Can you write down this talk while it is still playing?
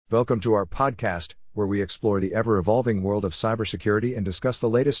Welcome to our podcast, where we explore the ever-evolving world of cybersecurity and discuss the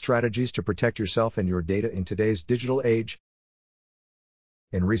latest strategies to protect yourself and your data in today's digital age.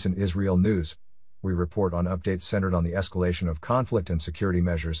 In recent Israel news, we report on updates centered on the escalation of conflict and security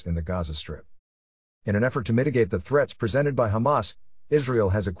measures in the Gaza Strip. In an effort to mitigate the threats presented by Hamas, Israel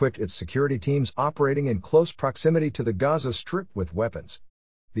has equipped its security teams operating in close proximity to the Gaza Strip with weapons.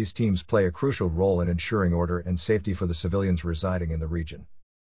 These teams play a crucial role in ensuring order and safety for the civilians residing in the region.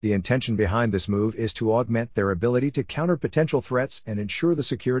 The intention behind this move is to augment their ability to counter potential threats and ensure the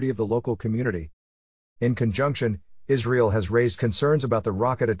security of the local community. In conjunction, Israel has raised concerns about the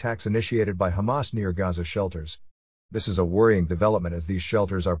rocket attacks initiated by Hamas near Gaza shelters. This is a worrying development as these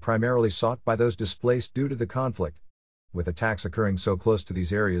shelters are primarily sought by those displaced due to the conflict. With attacks occurring so close to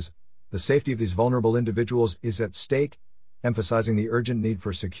these areas, the safety of these vulnerable individuals is at stake, emphasizing the urgent need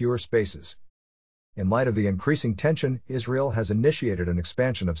for secure spaces. In light of the increasing tension, Israel has initiated an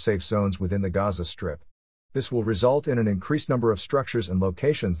expansion of safe zones within the Gaza Strip. This will result in an increased number of structures and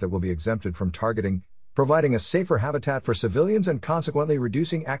locations that will be exempted from targeting, providing a safer habitat for civilians and consequently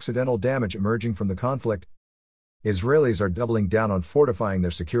reducing accidental damage emerging from the conflict. Israelis are doubling down on fortifying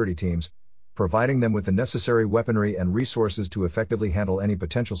their security teams, providing them with the necessary weaponry and resources to effectively handle any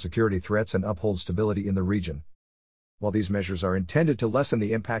potential security threats and uphold stability in the region. While these measures are intended to lessen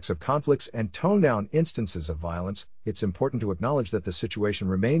the impacts of conflicts and tone down instances of violence, it's important to acknowledge that the situation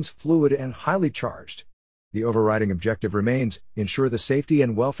remains fluid and highly charged. The overriding objective remains, ensure the safety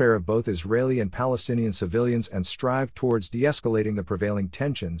and welfare of both Israeli and Palestinian civilians and strive towards de-escalating the prevailing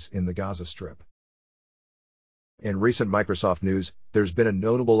tensions in the Gaza Strip. In recent Microsoft news, there's been a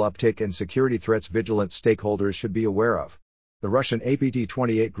notable uptick in security threats vigilant stakeholders should be aware of. The Russian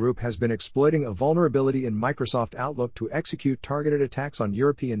APT28 group has been exploiting a vulnerability in Microsoft Outlook to execute targeted attacks on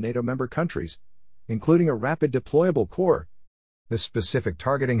European NATO member countries, including a rapid deployable core. This specific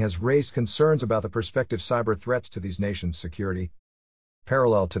targeting has raised concerns about the prospective cyber threats to these nations' security.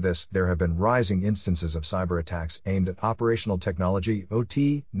 Parallel to this, there have been rising instances of cyber attacks aimed at operational technology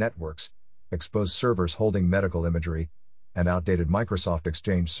 (OT) networks, exposed servers holding medical imagery, and outdated Microsoft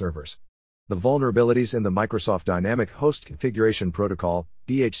Exchange servers. The vulnerabilities in the Microsoft Dynamic Host Configuration Protocol,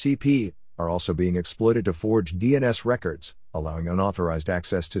 DHCP, are also being exploited to forge DNS records, allowing unauthorized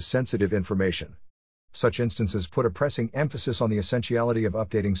access to sensitive information. Such instances put a pressing emphasis on the essentiality of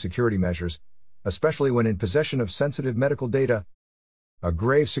updating security measures, especially when in possession of sensitive medical data. A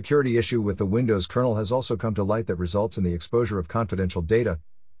grave security issue with the Windows kernel has also come to light that results in the exposure of confidential data,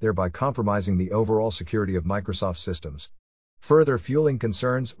 thereby compromising the overall security of Microsoft systems. Further fueling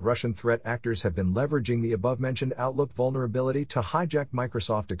concerns, Russian threat actors have been leveraging the above-mentioned Outlook vulnerability to hijack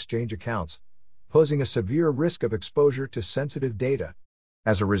Microsoft Exchange accounts, posing a severe risk of exposure to sensitive data.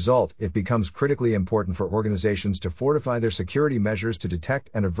 As a result, it becomes critically important for organizations to fortify their security measures to detect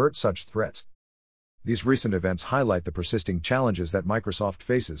and avert such threats. These recent events highlight the persisting challenges that Microsoft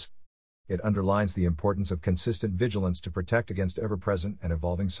faces. It underlines the importance of consistent vigilance to protect against ever-present and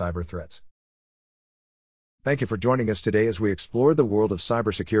evolving cyber threats. Thank you for joining us today as we explore the world of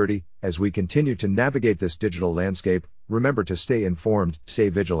cybersecurity. As we continue to navigate this digital landscape, remember to stay informed, stay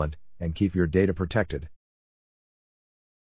vigilant, and keep your data protected.